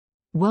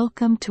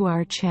Welcome to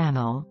our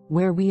channel,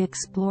 where we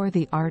explore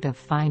the art of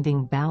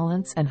finding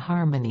balance and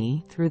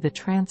harmony through the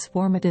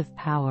transformative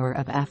power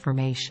of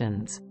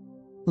affirmations.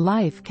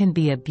 Life can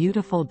be a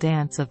beautiful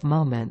dance of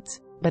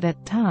moments, but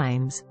at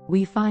times,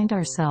 we find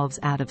ourselves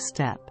out of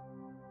step.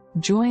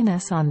 Join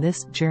us on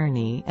this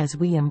journey as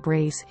we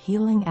embrace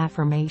healing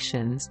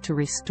affirmations to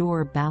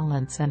restore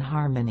balance and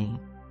harmony.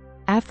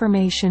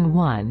 Affirmation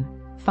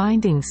 1.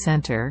 Finding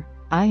center.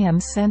 I am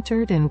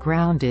centered and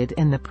grounded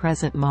in the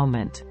present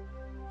moment.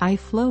 I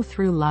flow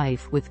through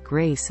life with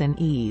grace and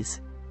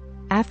ease.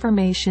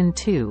 Affirmation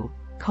 2.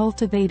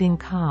 Cultivating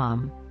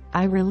calm.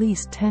 I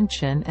release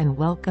tension and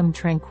welcome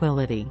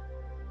tranquility.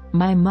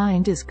 My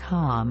mind is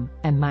calm,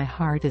 and my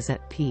heart is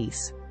at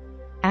peace.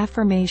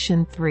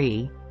 Affirmation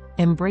 3.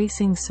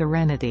 Embracing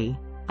serenity.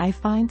 I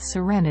find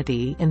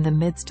serenity in the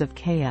midst of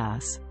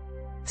chaos.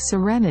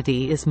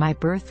 Serenity is my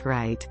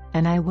birthright,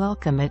 and I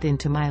welcome it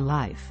into my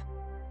life.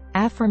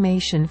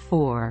 Affirmation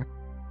 4.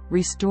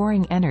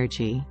 Restoring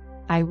energy.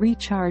 I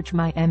recharge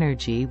my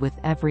energy with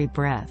every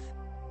breath.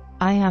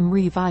 I am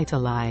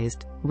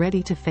revitalized,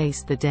 ready to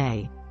face the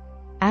day.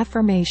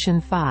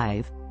 Affirmation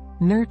 5.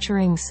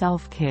 Nurturing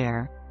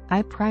self-care.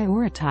 I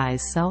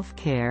prioritize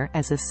self-care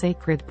as a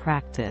sacred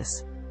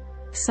practice.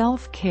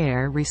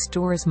 Self-care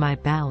restores my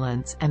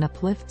balance and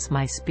uplifts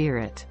my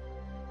spirit.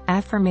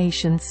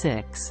 Affirmation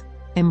 6.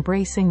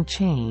 Embracing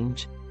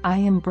change. I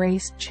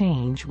embrace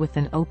change with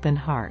an open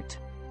heart.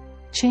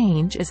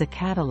 Change is a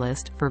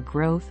catalyst for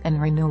growth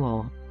and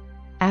renewal.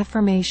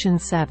 Affirmation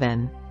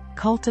 7.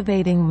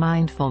 Cultivating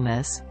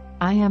mindfulness.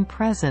 I am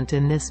present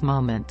in this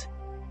moment.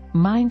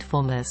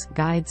 Mindfulness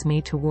guides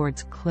me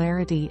towards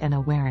clarity and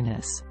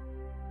awareness.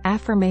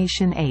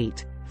 Affirmation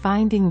 8.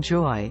 Finding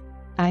joy.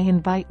 I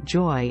invite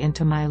joy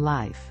into my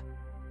life.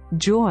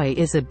 Joy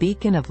is a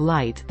beacon of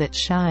light that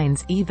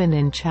shines even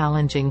in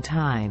challenging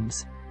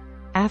times.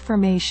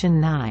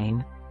 Affirmation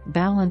 9.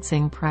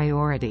 Balancing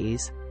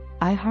priorities.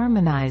 I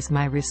harmonize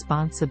my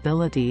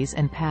responsibilities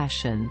and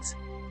passions.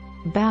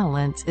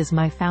 Balance is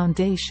my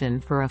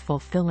foundation for a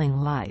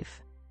fulfilling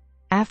life.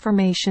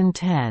 Affirmation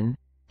 10.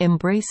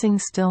 Embracing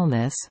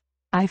stillness.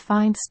 I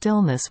find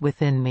stillness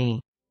within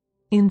me.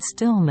 In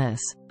stillness,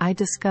 I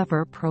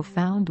discover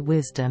profound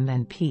wisdom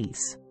and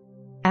peace.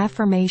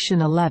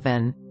 Affirmation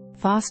 11.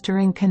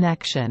 Fostering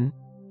connection.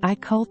 I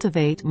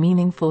cultivate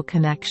meaningful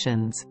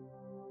connections.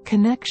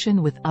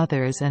 Connection with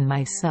others and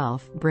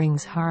myself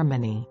brings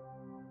harmony.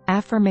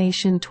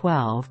 Affirmation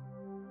 12.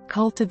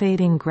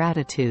 Cultivating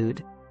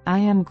gratitude. I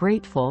am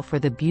grateful for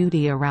the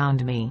beauty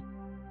around me.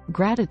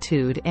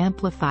 Gratitude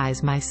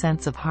amplifies my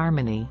sense of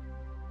harmony.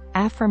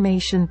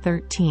 Affirmation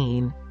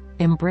 13.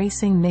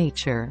 Embracing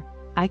nature.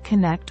 I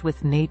connect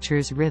with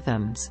nature's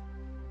rhythms.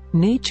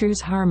 Nature's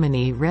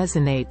harmony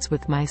resonates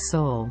with my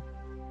soul.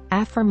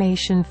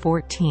 Affirmation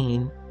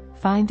 14.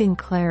 Finding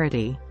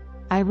clarity.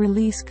 I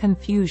release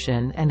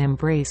confusion and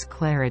embrace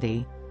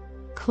clarity.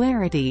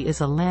 Clarity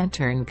is a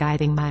lantern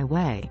guiding my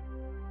way.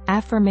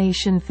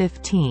 Affirmation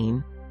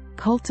 15.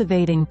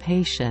 Cultivating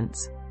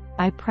patience.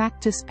 I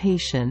practice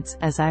patience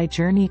as I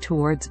journey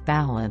towards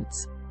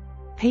balance.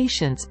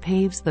 Patience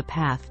paves the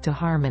path to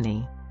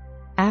harmony.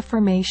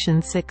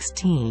 Affirmation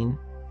 16.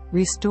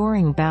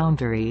 Restoring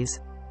boundaries.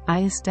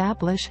 I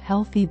establish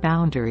healthy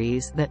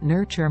boundaries that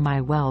nurture my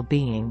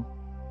well-being.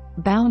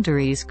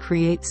 Boundaries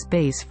create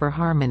space for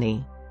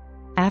harmony.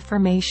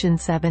 Affirmation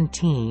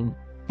 17.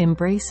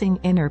 Embracing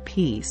inner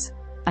peace.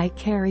 I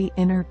carry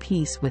inner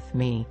peace with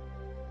me.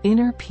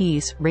 Inner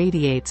peace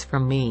radiates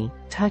from me,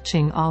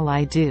 touching all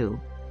I do.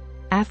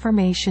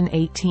 Affirmation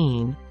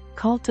 18.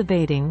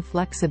 Cultivating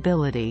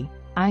flexibility.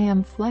 I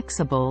am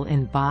flexible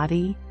in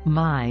body,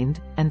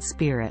 mind, and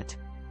spirit.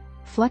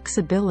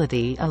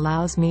 Flexibility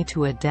allows me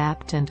to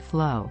adapt and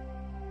flow.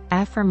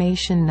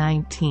 Affirmation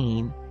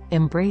 19.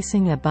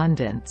 Embracing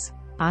abundance.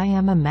 I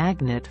am a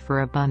magnet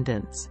for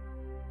abundance.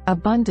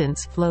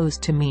 Abundance flows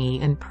to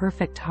me in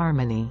perfect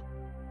harmony.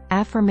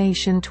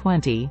 Affirmation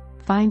 20.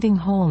 Finding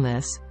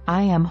wholeness.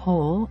 I am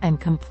whole and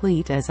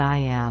complete as I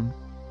am.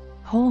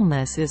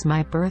 Wholeness is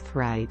my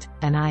birthright,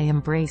 and I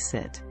embrace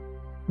it.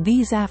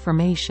 These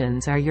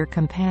affirmations are your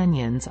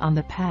companions on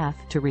the path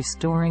to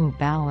restoring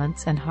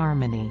balance and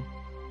harmony.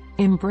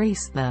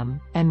 Embrace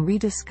them, and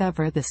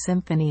rediscover the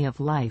symphony of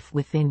life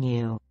within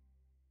you.